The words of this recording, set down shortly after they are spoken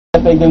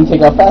death egg didn't take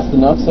off fast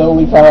enough, so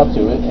we caught up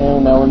to it,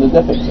 and now we're in the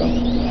death egg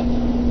zone.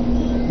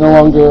 No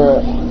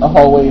longer a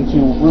hallway into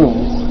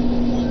rooms.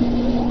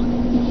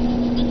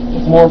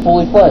 It's more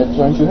fully fledged,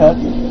 aren't you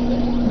happy?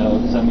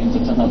 No, because that means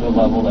it's another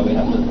level that we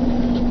have to...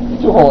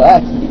 2 whole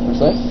acts, to be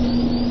precise.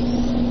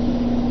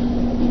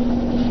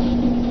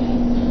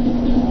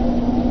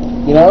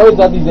 You know, I always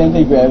thought these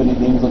anti-gravity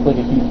things look like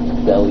a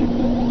huge belly.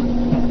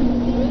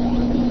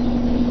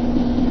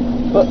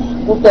 But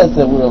with that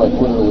said, we were like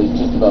literally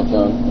just about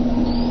done.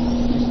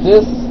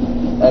 This,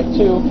 Act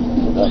 2,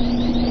 we're done.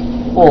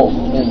 Full,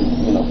 and,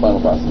 you know, final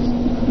bosses.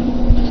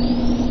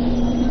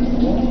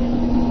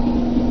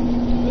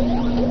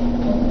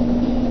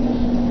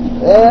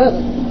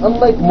 And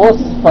unlike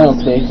most final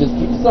stages,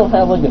 these don't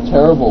have like a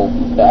terrible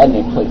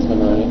badnik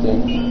placement or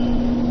anything.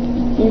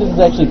 I think this is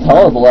actually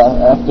tolerable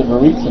after the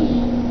recent.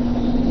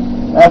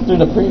 After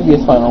the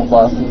previous final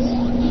bosses.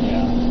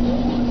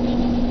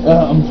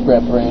 Yeah. I'm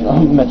Scrap Brain,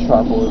 I'm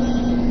Metropolis.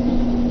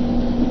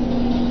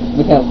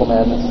 Mechanical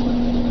Madness.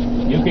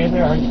 You okay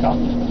there? Are you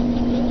coughing?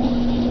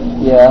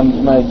 Yeah,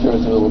 my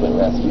throat's a little bit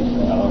raspy.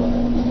 Oh,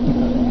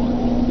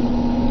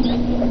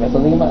 I got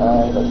something in my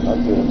eye, that's not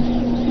good.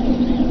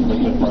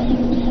 liquid front.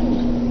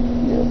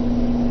 Yeah.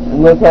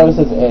 And look how it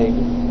says egg.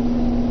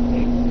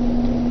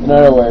 In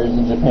other words,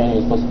 in Japan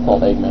it's supposed to be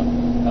called Eggman.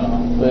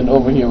 But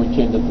over here we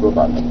changed it to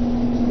Robotnik.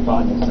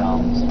 Robotnik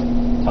sounds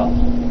tough.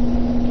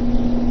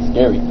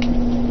 Scary.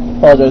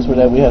 Apologize for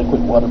that, we had a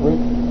quick water break.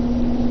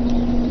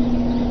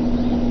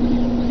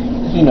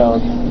 You know,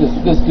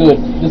 this good,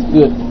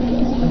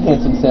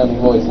 handsome sounding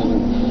voice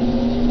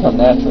doesn't come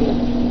naturally.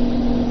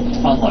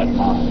 Unlike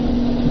mine.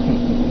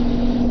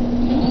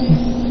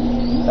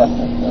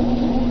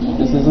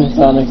 This isn't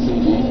Sonic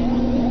CD.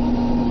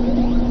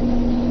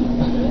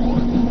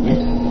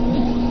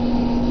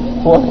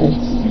 What?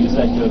 You use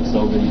that joke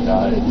so many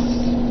times.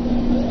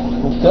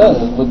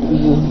 Because, but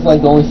this is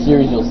like the only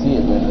series you'll see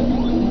it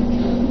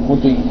in.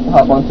 Once we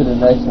hop onto the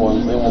next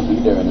ones, they won't be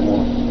there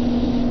anymore.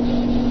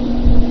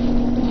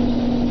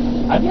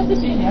 I've yet to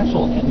see any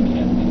actual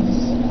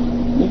enemies.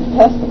 You can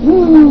test them.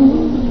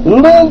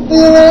 Lithium!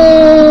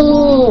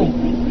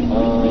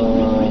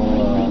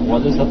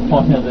 What is the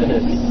point of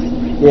this?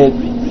 It's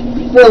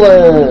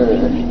filler!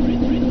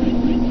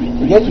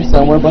 To get you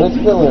somewhere, but it's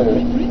filler.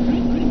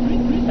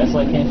 It's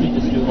like, can't you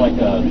just do like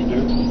a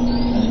doop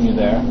and then you're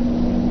there?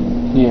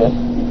 Yeah.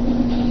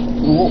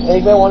 Well,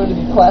 Eggman wanted to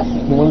be classic.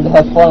 He wanted to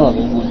have fun on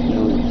these loops.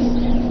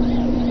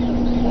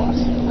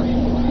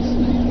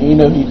 And you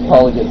know he'd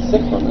probably get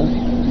sick from it.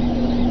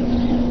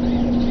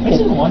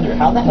 Makes me wonder,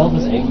 how the hell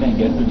does Eggman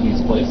get through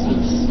these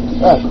places?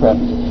 Ah, crap.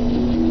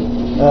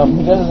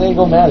 He does his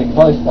Eggo-matic. He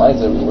probably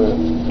flies everywhere.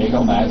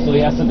 Eggo-matic. So he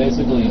has to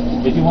basically,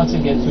 if he wants to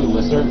get to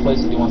a certain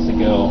place that he wants to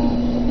go,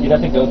 he'd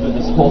have to go through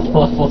this whole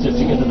level just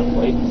to get to the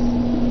place.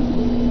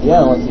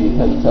 Yeah, unless he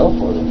has a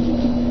teleporter.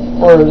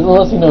 Or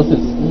unless he knows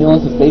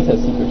unless his base has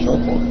secret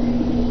shortcut.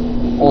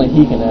 Only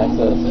he can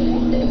access.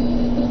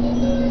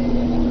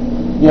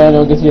 Yeah, I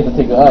know, I guess you have to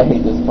take I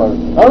hate this part.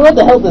 I don't know what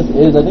the hell this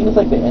is. I think it's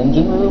like the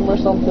engine room or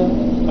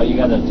something. Oh, you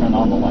gotta turn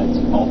on the lights,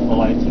 off the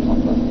lights or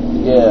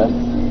something. Yeah.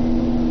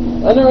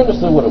 I never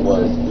understood what it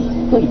was.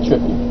 It's pretty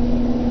trippy.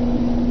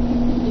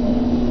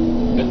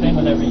 Good thing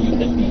whenever you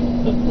hit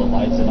the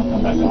lights, they don't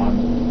come back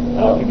on.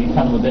 That could be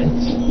kind of a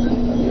bitch.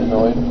 I'd be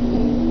annoyed.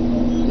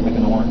 Like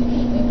an orange.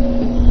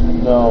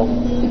 No.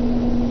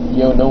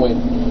 Yo, no wait.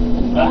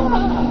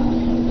 Ah!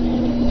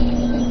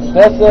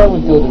 That's we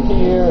go to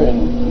here and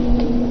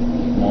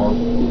more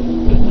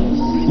goodness.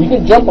 you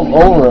can jump them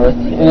over,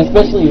 and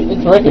especially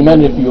it's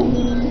recommended if you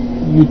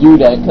do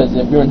that, because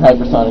if you're in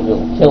hypersonic,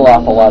 it'll kill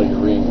off a lot of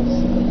your rings.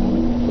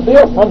 But they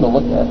are fun to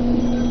look at.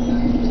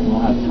 You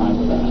don't have time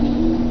for that.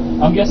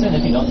 I'm guessing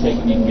if you don't take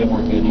them, you can get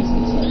more goodies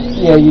and stuff.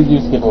 Yeah, you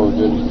do skip over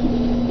goodies.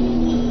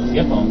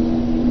 Skip them.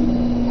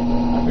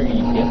 I figure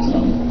you get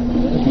some.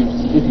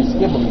 If you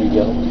skip them, you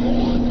get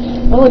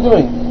them. What am I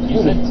doing?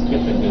 You said skip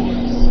the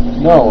goodies.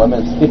 No, I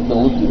meant skip the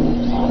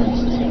loopy-loops. Oh, you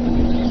said skip the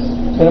goodies.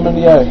 Hit him in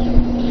the eye.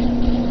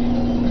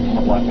 I'm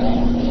a black guy.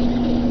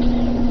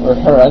 Or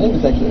her. I think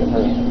it's actually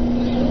her.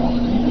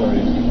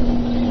 Sorry.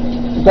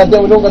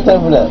 Goddamn, we don't got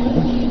time for that.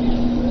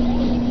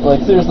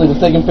 Like, seriously, the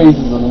second phase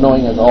is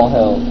annoying as all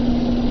hell.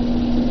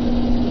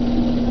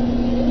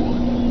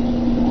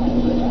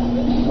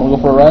 Wanna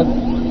go for a ride?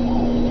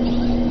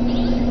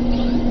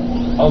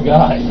 Oh,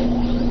 God.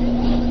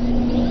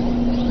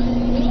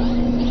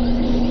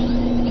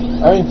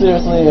 I mean,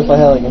 seriously, if I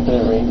had like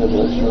infinite range, I'd be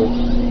like, sure.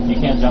 You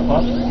can't jump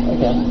up? I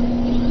can.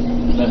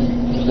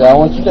 Then Yeah, I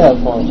want you to have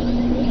fun.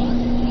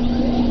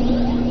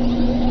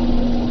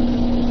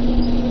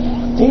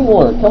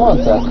 Teamwork, come on,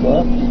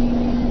 Sasquatch.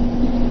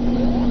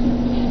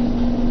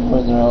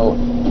 Where's no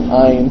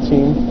I in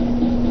team?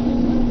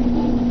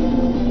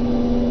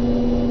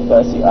 But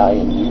I see I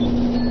in you.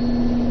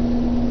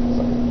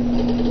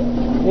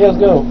 Yeah, let's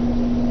go.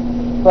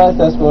 Bye,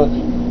 Sasquatch.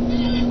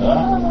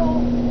 ah.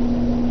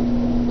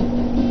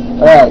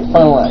 Alright,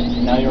 final act.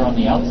 Now you're on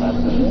the outside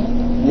of it.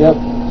 Yep.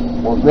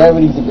 Well,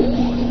 gravity's a bitch.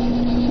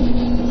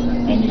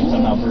 And you can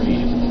somehow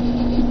breathe.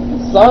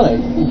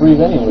 Sonic. You can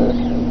breathe anywhere.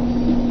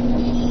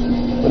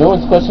 But no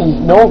one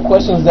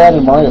questions that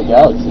in Mario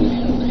Galaxy.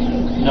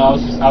 No,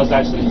 I was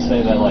actually going to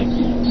say that, like,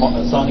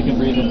 Sonic can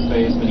breathe in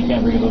space, but he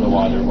can't breathe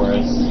underwater,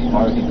 whereas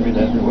Mario can breathe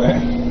everywhere.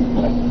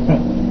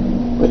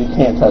 But he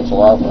can't touch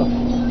lava.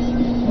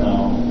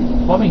 No.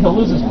 Well, I mean, he'll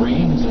lose his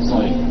breathing, it's just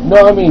like...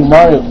 No, I mean,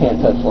 Mario can't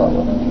touch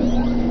lava.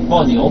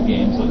 Well, in the old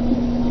games,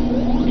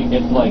 he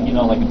gets, like, you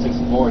know, like in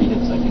 64, he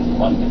hits, like, his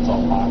butt gets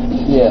all hot.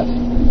 Yeah.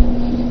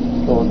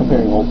 So we're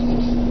comparing old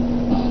schools.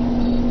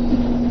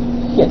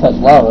 He can't touch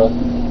lava,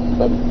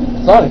 but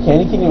Sonic can.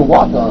 He can't even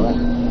walk on it.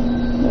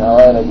 You know,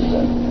 I do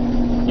that.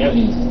 Yeah,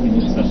 he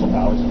needs special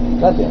powers.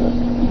 God damn it.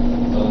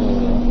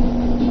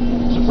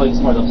 Should play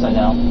smart upside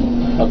down.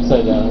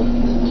 Upside down.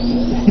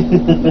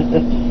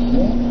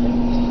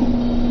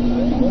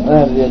 I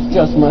had to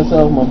adjust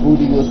myself, my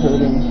booty was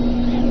hurting.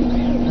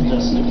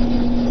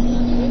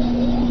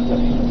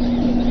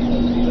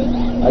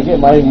 I get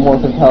my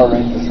Morphin Power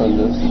Rangers from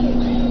this.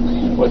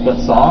 What, that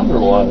song or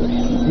what?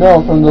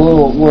 No, from the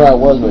little, where I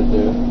was right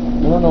there.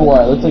 I don't know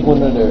why, it looks like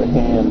one of their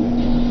hand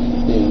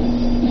things.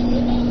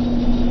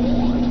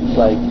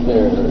 Like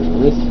their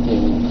wrist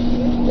thing.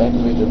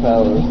 Activate their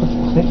power.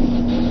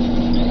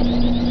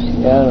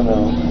 Yeah, I don't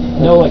know.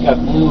 No, like I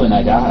flew and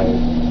I died.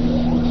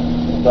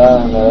 But I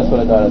don't know, that's what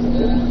I thought as a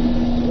kid.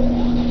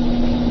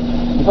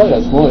 You probably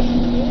got smushed.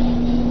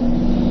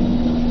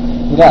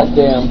 God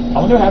damn. I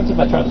wonder what happens if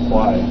I try to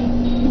fly.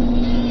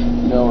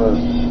 No,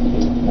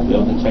 We'll be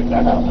able to check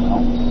that out now.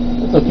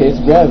 it's okay,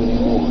 it's gravity.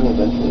 We'll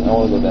eventually. I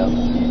want to go down.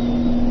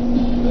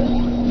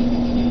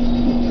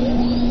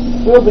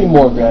 There'll be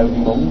more gravity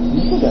moments.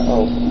 You go down.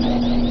 Oh.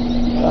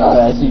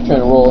 Ah, I see you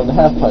trying to roll in the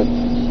half pipe.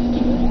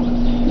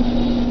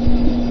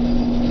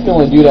 You can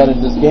only do that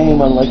in this game,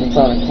 unlike in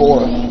Sonic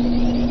 4.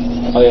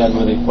 Oh yeah,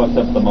 where they fucked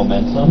up the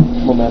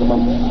momentum. Momentum.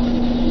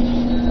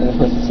 And then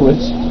press the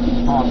switch.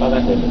 Oh, I thought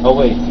I hit it. Oh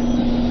wait,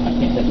 I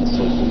can't hit the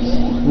switches.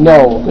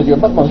 No, because you're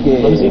a butt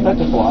monkey. Let me see if I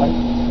can fly.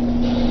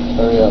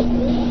 Hurry up.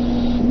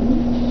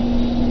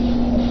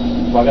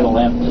 Well, I got a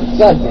lamp first.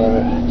 God damn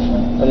it.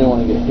 I didn't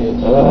want to get hit.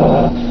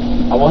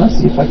 I want to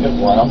see if I can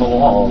fly on the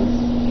walls.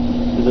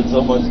 Is it so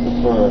much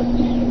for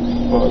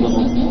a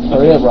little...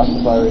 Hurry up,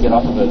 Rocket Fire. Get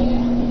off of it.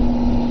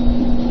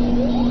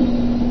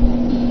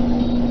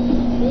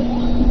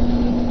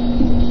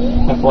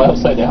 I fly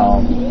upside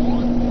down.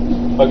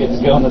 Okay,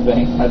 just get on the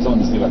thing. I just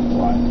wanted to see if I can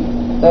fly.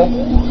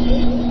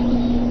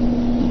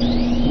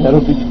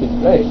 That'll be...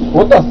 Hey,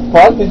 what the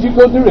fuck? Did you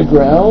go through the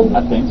ground?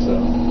 I think so.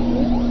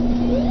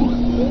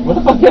 Where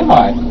the fuck am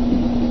I?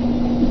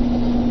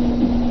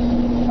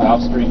 I'm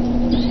off screen.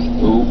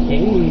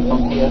 Okay,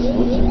 funky ass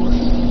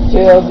glitches.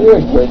 Tails, you're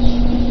a glitch.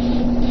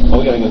 Oh,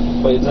 we gotta go.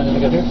 Wait, is there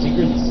anything up here?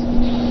 Secrets?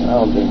 I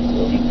don't think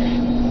so.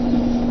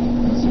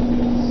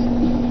 Secrets.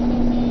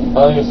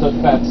 Oh, you're so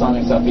fat,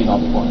 Sonic's not beating all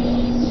the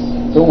formulas.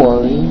 Don't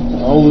worry,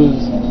 I'll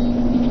lose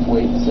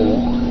weight soon.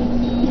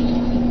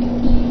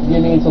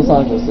 Give me until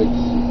Sonic was 6.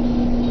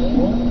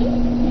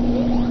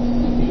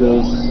 He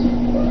goes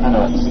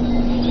anorexic.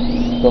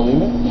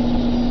 Bulimic?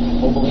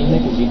 Well, bulimic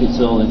because you could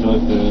still enjoy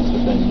foods,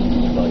 but then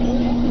you like...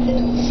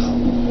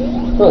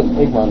 Look,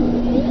 egg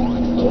monitor.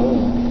 Oh.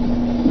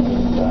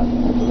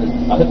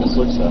 I hit the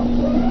switch though.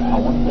 I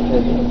wanted to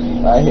hit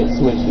it. I hit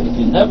switches.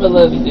 You never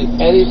let me do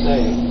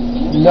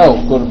anything. No,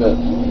 go to bed.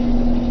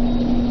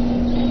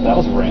 That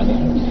was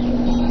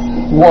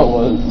random. What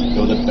was?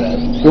 Go to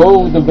bed.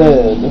 Go to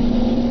bed.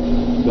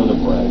 Go to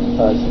bed.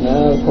 Hush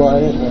now,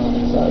 quiet now.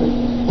 Sorry.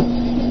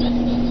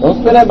 Don't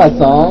spit at my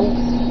song.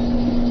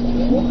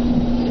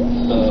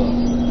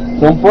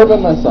 Don't burp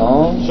at my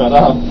song. Shut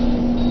up.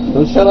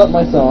 Don't shut up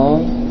my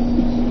song.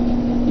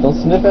 Don't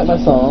sniff at my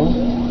song.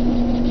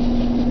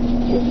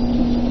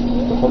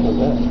 What the fuck was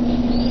that?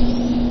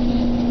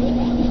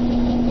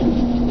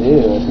 Ew,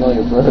 I smell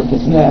your burp.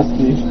 It's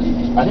nasty.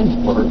 I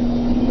didn't burp.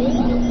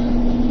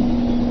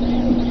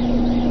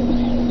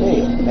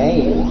 Hey,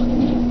 man.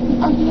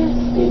 I'm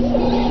nasty.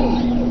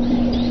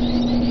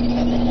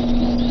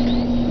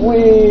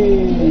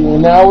 Whee!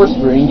 And now we're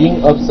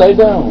springing upside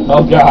down.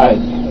 Oh god.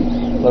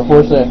 But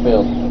unfortunately I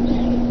failed.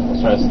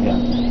 Let's try this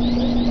again.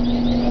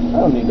 I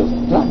don't need those.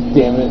 God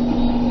damn it.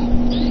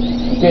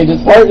 Okay,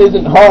 this part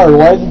isn't hard.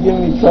 Why is it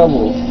giving me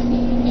trouble?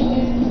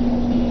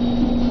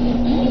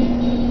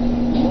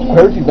 I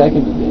heard you back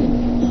in the game.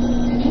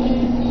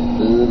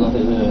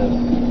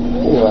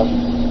 Here you are.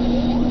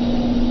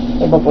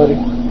 Hey, butt buddy.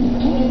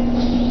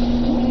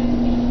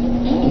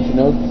 Don't you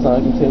know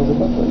Sonic and Tails are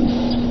butt buddies?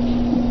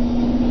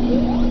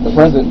 The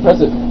present,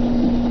 press it.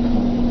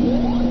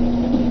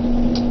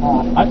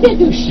 I can't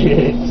do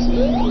shit.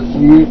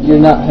 You're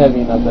not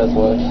heavy enough, that's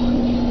why.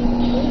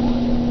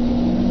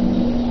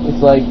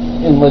 It's like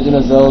in Legend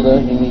of Zelda,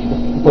 you need to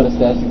put a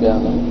statue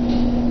down them.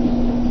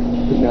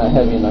 Because you're not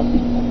heavy enough.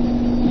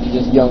 You're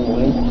just young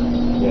Link.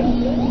 Yeah.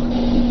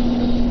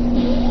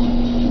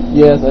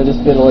 Yes, I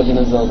just did a Legend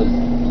of Zelda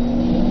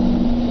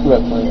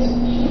reference.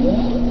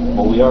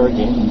 Well, we are a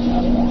gaming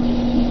channel.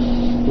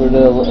 We're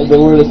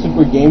the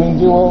Super Gaming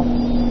Duo.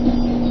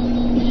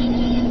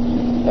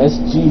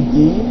 SGD.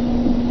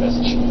 That's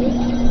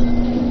true.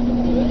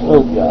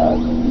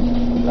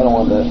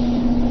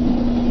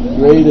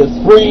 Ready to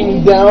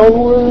spring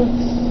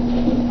downwards?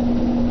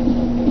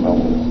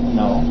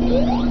 No.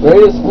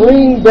 Ready to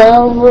spring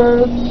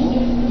downwards?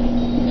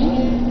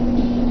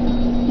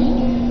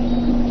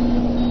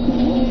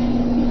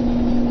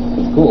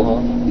 It's cool,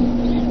 huh?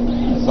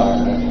 It's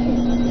alright.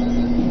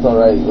 It's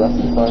alright,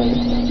 Rastafari.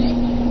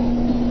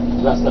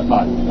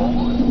 Rastafari.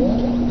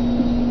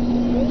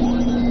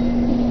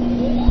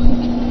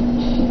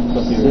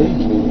 Save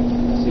me.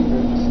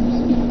 Secrets.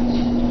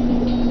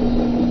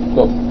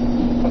 Go.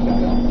 Okay,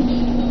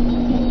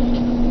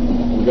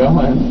 we're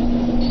going.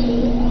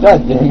 God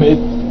damn it.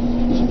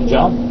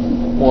 Jump.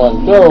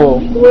 1, go.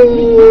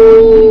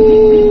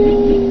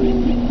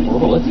 Where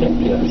will it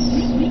take us?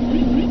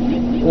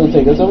 It'll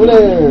take us over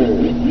there.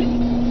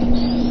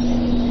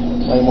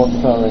 Like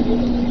most Power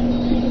Rangers.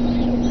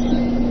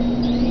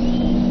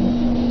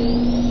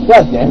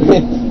 God damn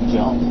it.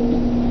 Jump.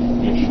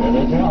 You should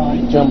have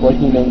jumped. Jump like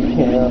you know you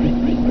can.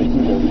 Like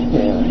you know you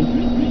can.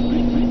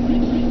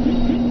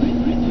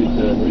 You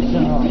could have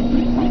jumped.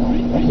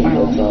 I hate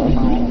that song.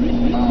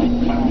 I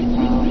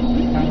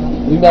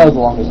think that was the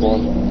longest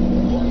one.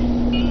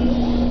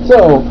 So,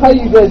 how are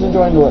you guys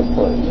enjoying the Let's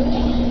Play?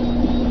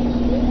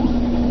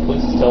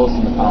 Please tell us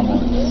in the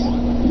comments.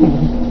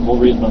 We'll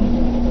read them.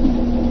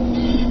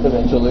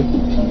 Eventually.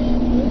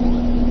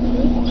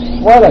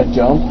 Why'd I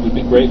jump? We'd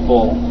be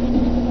grateful.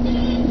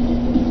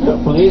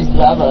 Please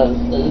love us.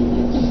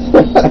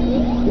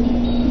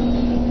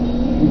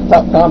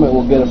 Top comment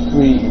will get a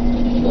free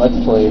Let's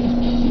Play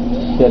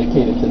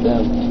dedicated to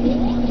them.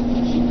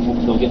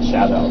 They'll get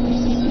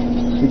shoutouts.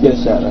 We get a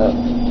shout out.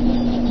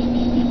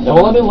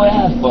 Don't let me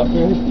land,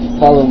 fucker.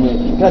 Follow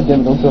me. God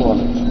damn it, don't jump on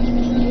it.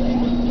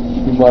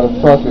 You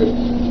motherfucker.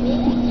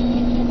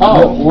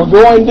 Oh, We're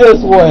going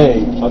this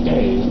way.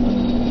 okay.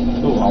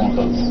 Ooh, I want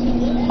those.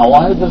 I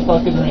wanted the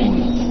fucking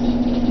rings.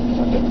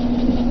 Okay.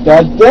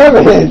 God damn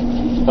it.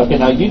 Okay,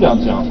 now you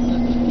don't jump.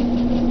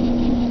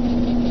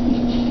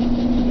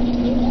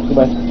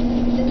 Goodbye.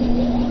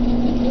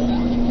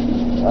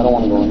 I don't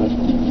want to go in there.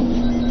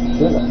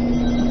 Should I?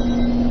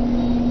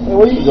 Hey,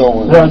 where you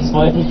going? I'm just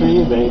waiting for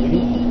you, baby.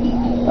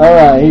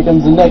 Alright, here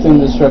comes the next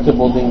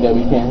indestructible thing that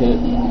we can't hit.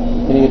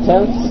 Any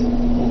attempts?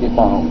 We'll get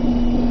bombed.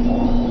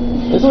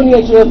 This one you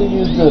actually have to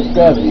use the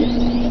gravity.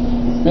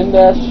 Spin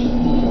dash,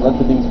 and let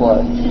the things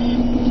fly.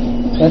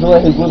 You have to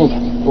let his little,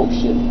 oh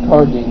shit,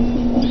 card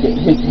thing get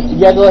hit.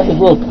 You have to let his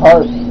little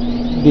cart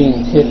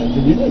being hidden.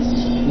 Did you just?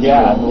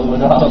 Yeah, I blew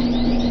it up.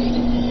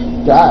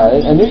 God,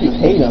 I knew you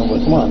hate him,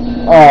 but come on.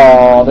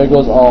 Oh, there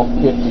goes all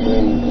 50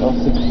 rings. All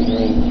 60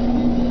 rings.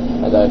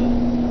 I died.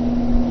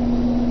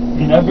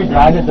 You never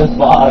died at this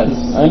boss.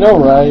 I know,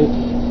 right?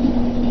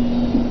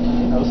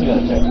 I also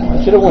gotta check more.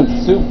 I should have went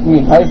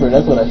hyper,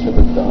 that's what I should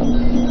have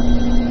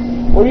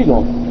done. Where are you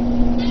going?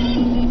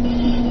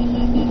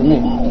 Look at me.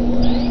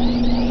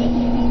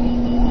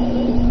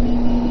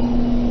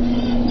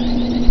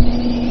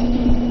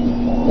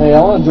 Hey,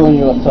 I want to join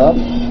you up top.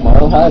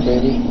 Mile high,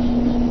 baby.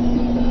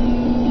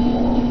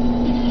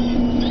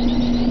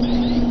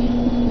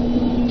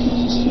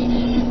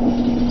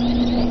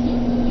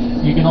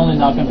 You can only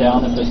knock him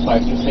down if the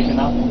spikes are sticking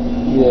up.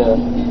 Yeah.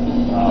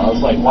 I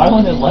was like, why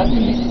wouldn't it let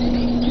me?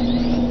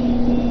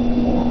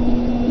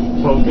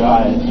 Oh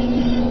god.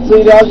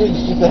 See, that was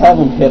just to have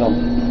him hit him.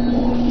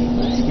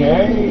 It's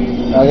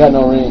scary. I got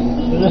no ring.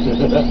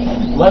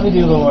 Let me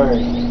do the work.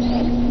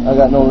 I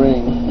got no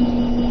ring.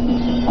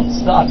 I'm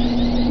stuck.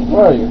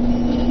 Where are you?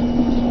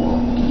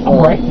 I'm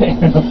right there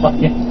in the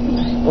fucking...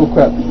 Oh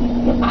crap.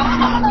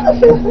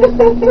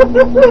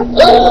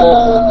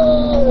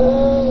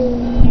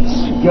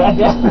 God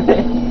damn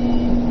it.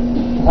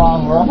 Come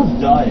on, we're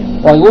almost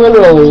done. Like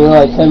literally, we're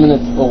like 10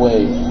 minutes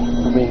away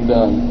from being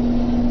done.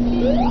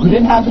 We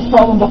didn't have this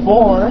problem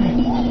before.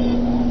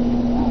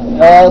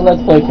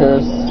 Let's play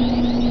curse.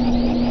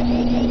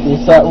 We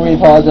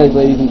apologize,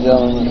 ladies and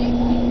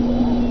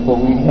gentlemen, but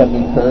we have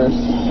been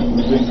cursed.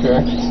 We've been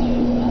cursed.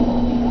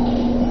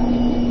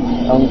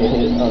 I'm gonna get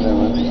hit. Oh, never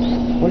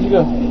mind. Where'd you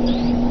go?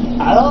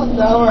 I don't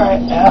know where I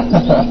am.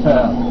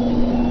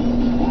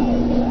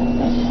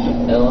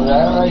 It'll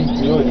never like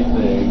do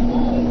anything.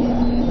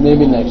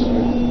 Maybe next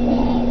year.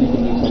 You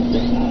can do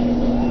something.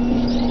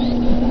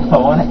 I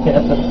want to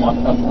hit the one.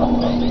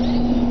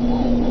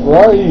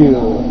 Where are you?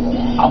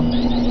 I'm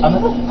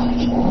in the...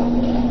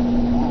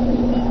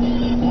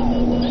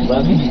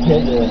 Let me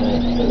hit it.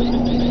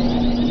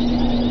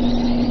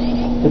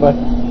 Goodbye.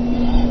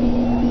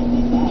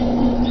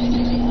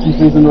 You're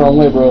facing the wrong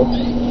way, bro.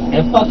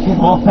 It fucking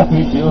won't let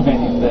me do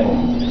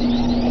anything.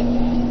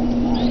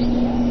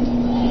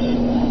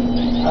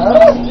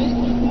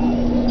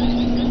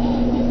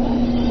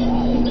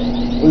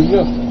 Where'd you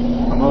go?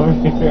 I'm over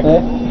here. Hey?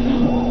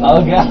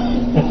 Oh god.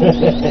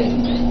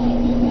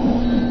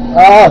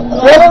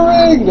 Get a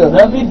ring!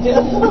 Let me do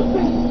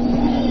something.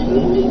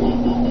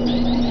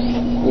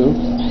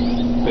 Oops.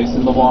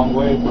 Facing the wrong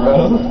way, bro.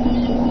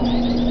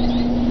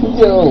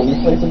 Yo,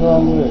 you're facing the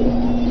wrong way.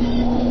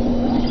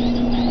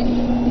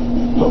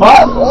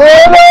 What? Oh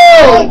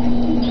no!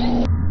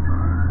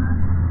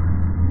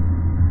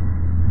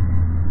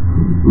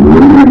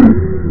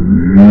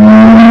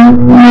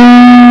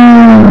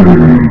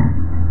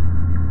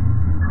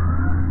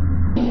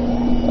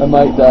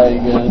 might die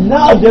again.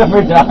 No,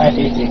 never die.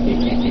 It's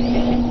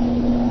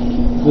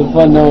been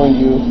fun knowing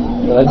you.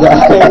 But I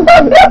died.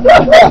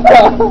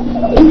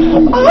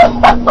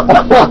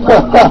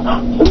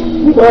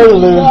 We're gonna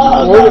lose.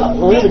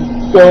 We're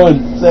gonna go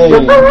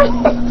insane.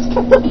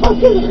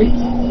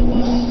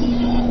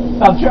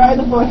 I'm trying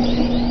to push.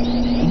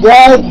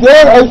 God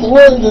damn, I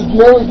swear this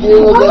never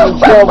gave us any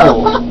trouble.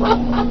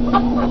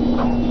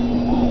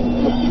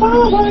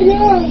 Oh my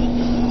god.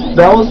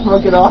 That was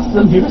fucking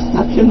awesome. You were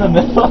stuck in the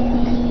middle.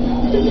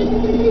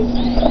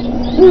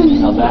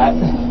 Now that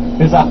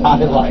is a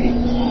highlight.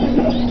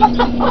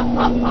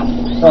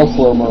 I'll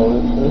slow-mo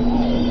it.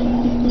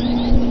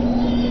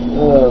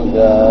 Oh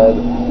god.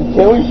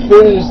 Can we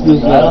finish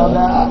this I don't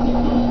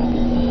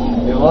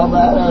know. It won't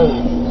matter.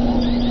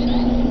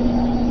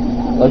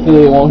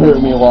 Luckily it won't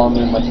hurt me while I'm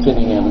in my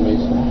spinning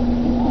animation.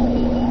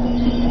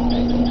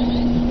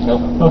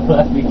 Don't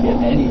let me get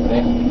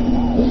anything.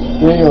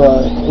 There you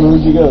are.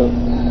 Where'd you go?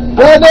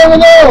 God damn it,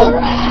 no!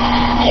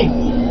 Alright!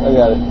 I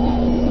got it.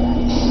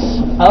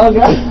 Oh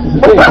god.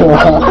 There you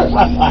are.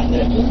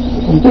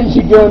 Where'd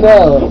you go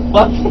now?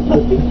 Fuck.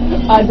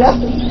 I died.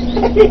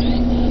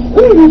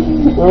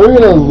 We're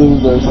gonna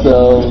lose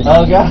ourselves.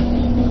 Oh god.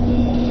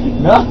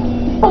 No.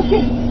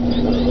 Okay.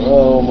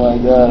 Oh my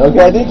god.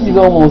 Okay, I think he's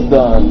almost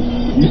done.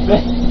 You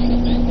think?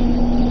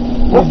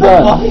 He's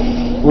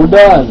done. We're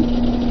done.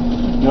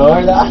 No,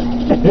 we're not.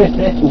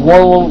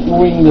 One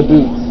wing the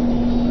boots.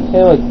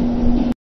 Hey look,